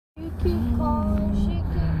keep calling, she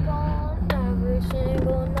keep calling every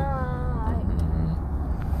single night.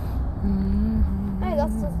 Hey,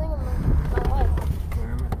 that's the thing in my life.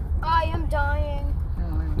 I am dying.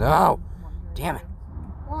 No! Damn it.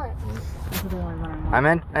 What?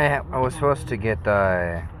 I was supposed to get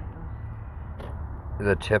the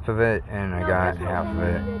tip of it, and I got half of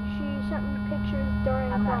it. She sent me pictures during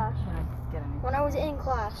class. When I was in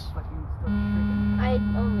class, I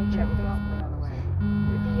only checked them out.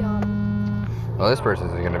 Well, this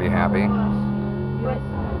person's gonna be happy.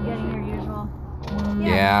 Getting your usual.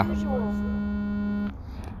 Yeah. Usual.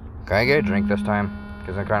 Can I get a drink this time?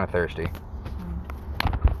 Because I'm kind of thirsty.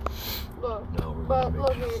 Look, but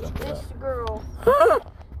look at this girl.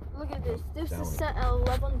 Look at this. This is sent at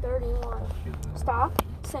 11:31. Stop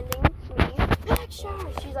sending me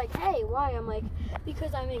pictures. She's like, hey, why? I'm like,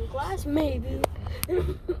 because I'm in class, maybe.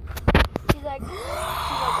 She's like,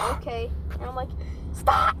 okay. And I'm like,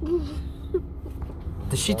 stop.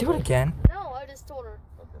 Did she do it again? No, I just told her,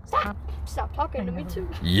 stop talking to me too.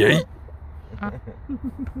 Yay!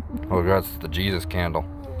 Oh, that's the Jesus candle.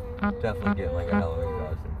 Definitely get like a Halloween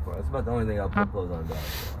costume for. That's about the only thing I'll put clothes on.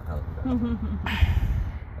 Halloween costume. I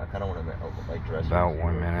kind of want to like dress. About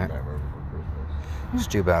 1 minute. Let's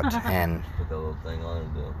do about 10. Put that little thing on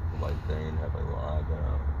and do the light thing, have like a little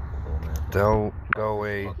eyebrow. Don't go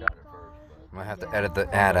away. I'm gonna have to edit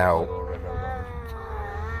the ad out.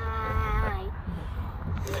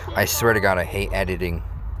 I swear to God, I hate editing.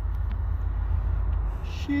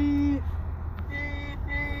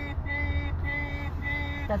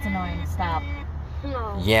 That's annoying. Stop.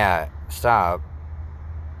 No. Yeah, stop.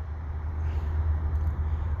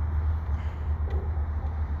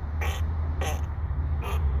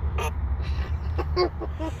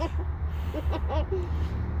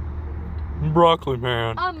 Broccoli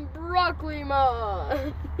Man. I'm Broccoli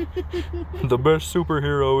Man. The best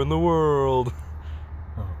superhero in the world.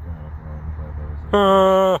 Oh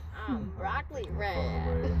God, I'm Broccoli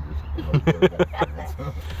Man.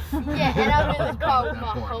 Yeah, and I'm in the car with my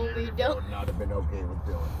homie Dylan. Not have been okay with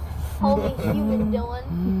Dylan. Homie human Dylan.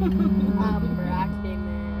 I'm Broccoli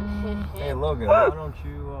Man. Hey Logan, why don't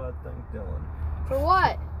you thank Dylan? For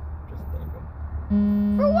what? Just thank him.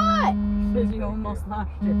 For what? Because you almost lost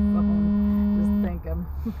your phone. Just think him.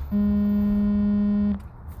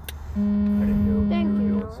 I didn't know Thank you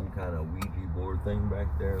you. were doing some kind of Ouija board thing back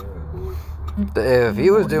there. If he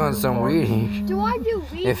was doing some Ouija, Do I do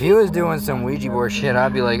Ouija? if he was doing some Ouija board shit,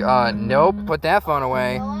 I'd be like, nope, put that phone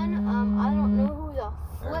away. Dylan, I don't know who the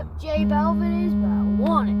Flip J Balvin is, but I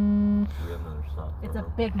want it. We have another stop. It's a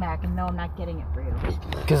Big Mac, and no, I'm not getting it for you.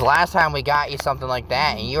 Because last time we got you something like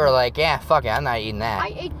that, and you were like, yeah, fuck it, I'm not eating I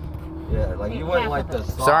that. ate. Yeah, like you wouldn't like the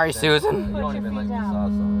sauce. Sorry, in it. Susan. You don't even like the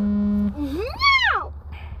sauce on No!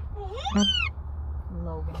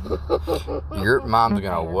 Logan. Your mom's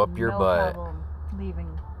gonna whoop your No butt. problem leaving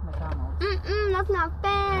McDonald's. That's not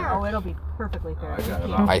fair. Oh, it'll be perfectly fair.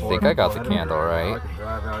 I think I got the candle right. I can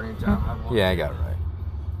drive out anytime I want. Yeah, I got it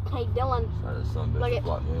Hey, Dylan. Try to some Look bitch at-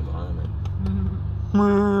 block me behind me.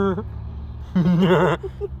 right.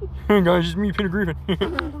 Hey guys, it's me, Peter Griffin.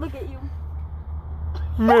 Look at you.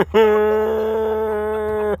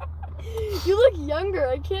 You look younger.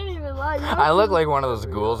 I can't even lie. You I look like one of those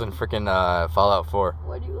ghouls in freaking Fallout 4.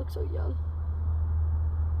 Why do you look so young?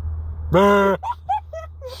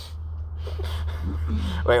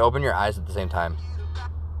 Wait, open your eyes at the same time.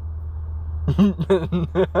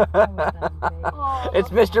 It's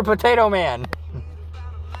Mr. Potato Man.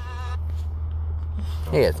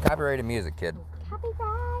 Hey, it's copyrighted music, kid.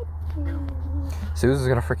 Copyright. Susan's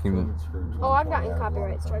gonna freaking... Oh, I've gotten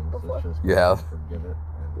copyright strike before. You have?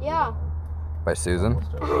 Yeah. By Susan?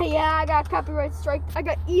 Yeah, I got copyright strike. I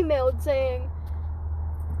got emailed saying,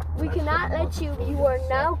 we cannot let you. You are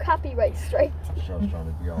now copyright striked. Show's trying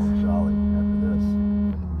to be all jolly after this.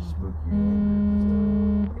 Spooky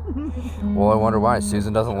and Well, I wonder why.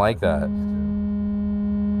 Susan doesn't like that.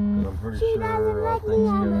 I'm pretty She sure doesn't like me, Thanksgiving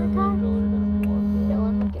I'm and a Angel are gonna be one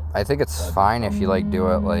Dylan, look at. I think it's fine if you, like, do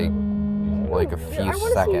it, like a I few want to see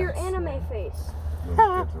your seconds. anime face. of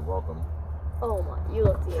the kids are welcome. Oh my, you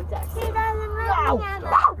look the exact same.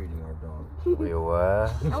 Stop feeding our dog. Wait,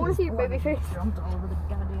 what? I want to see your baby face. Jumped all over the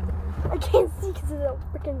goddamn place. I can't see because of the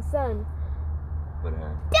freaking sun. But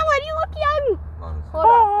hey, Dylan, you look young. honestly, Hold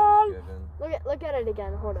on. Thanksgiving. Look at it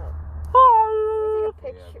again. Hold up. Let me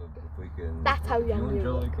take a Yeah, picture. but if we can, That's how young you and you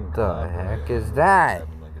Joey look. can The collaborate, heck is that?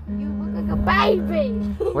 having like a You decent look like a baby.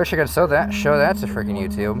 Wish I could show that to freaking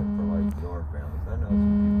YouTube. for like your families. I know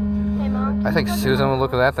some people Hey, Mom. I think Susan would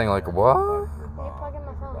look at that thing like, what? Can you plug in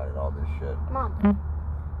my phone? provided all this shit. Mom.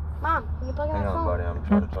 Mom, can you plug in Hang my on, phone? buddy. I'm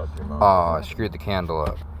trying to talk to your mom. Oh, I screwed the candle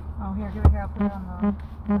up. Oh, here, give it here. I'll put it on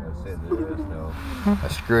Let's say there is no. I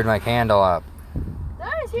screwed my candle up.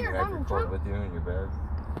 That is Do you here. have your I'm cord with you in your bag?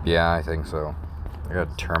 Yeah, I think so. I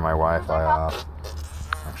gotta turn my Wi-Fi off.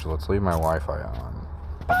 Actually, let's leave my Wi-Fi on.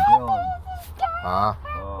 Dylan, Huh?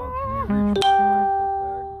 can you reach for that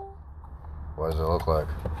black book What does it look like?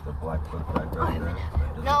 bag? The black book bag right there. That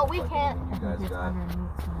doesn't No, look we like can't. anything You guys it's got.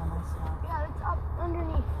 underneath some of my stuff. Yeah, it's up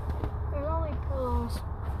underneath. There's only pillows.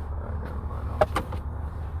 Alright, never mind.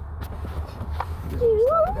 You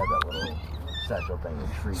got that little satchel thing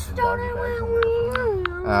with treats and doggy bags on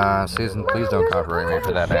there. Susan, please don't copyright me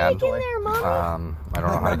for that ad. I don't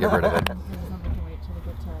know how to get rid of it.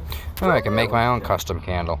 Oh, I can make my own custom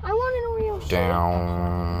candle. I want an Oreo shake.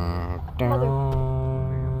 Down,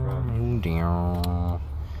 down, down.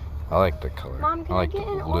 I like the color. Mom, I can like I get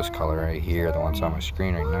an this Oreo color right here, the one's on my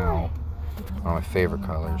screen right now. One of my favorite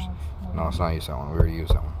colors. No, let's not use that one. We already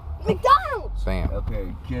used that one. McDonald's! Bam.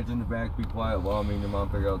 Okay, kids in the back, be quiet while me and your mom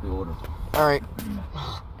figure out the order. Alright.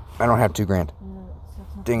 I don't have $2,000.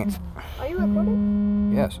 Dang it. Are you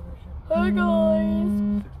recording? Yes. Hey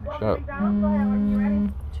guys! Shut up. Two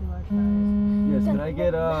large fries. Yes, can I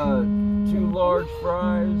get 2 large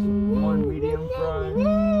fries, 1 medium fry,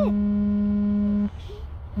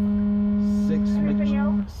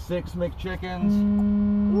 6 McChickens.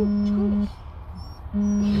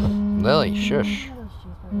 Ooh, Lily, shush.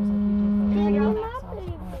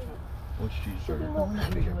 What's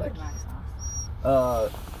cheeseburger? Mac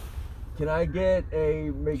sauce. Can I get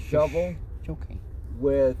a McDouble It's okay.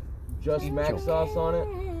 with just mac sauce on it?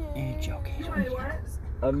 It's okay.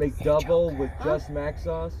 A McDouble with just mac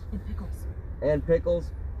sauce And pickles. and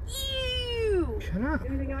pickles. Ew! Shut up.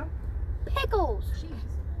 Pickles!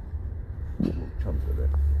 Comes with it.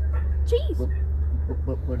 Cheese!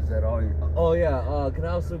 What is that all? Oh yeah. Can I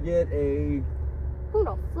also get a? Who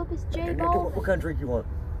the flip is J Ball? What kind of drink you want?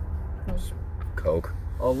 Coke.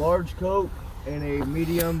 A large Coke and a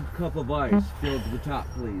medium cup of ice filled to the top,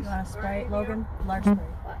 please. You want a Sprite, Logan? Large Sprite.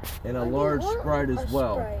 And a large Sprite as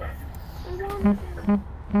well. All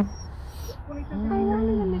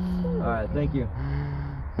right, thank you.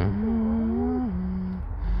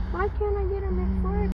 Why can't I get a McFlurry?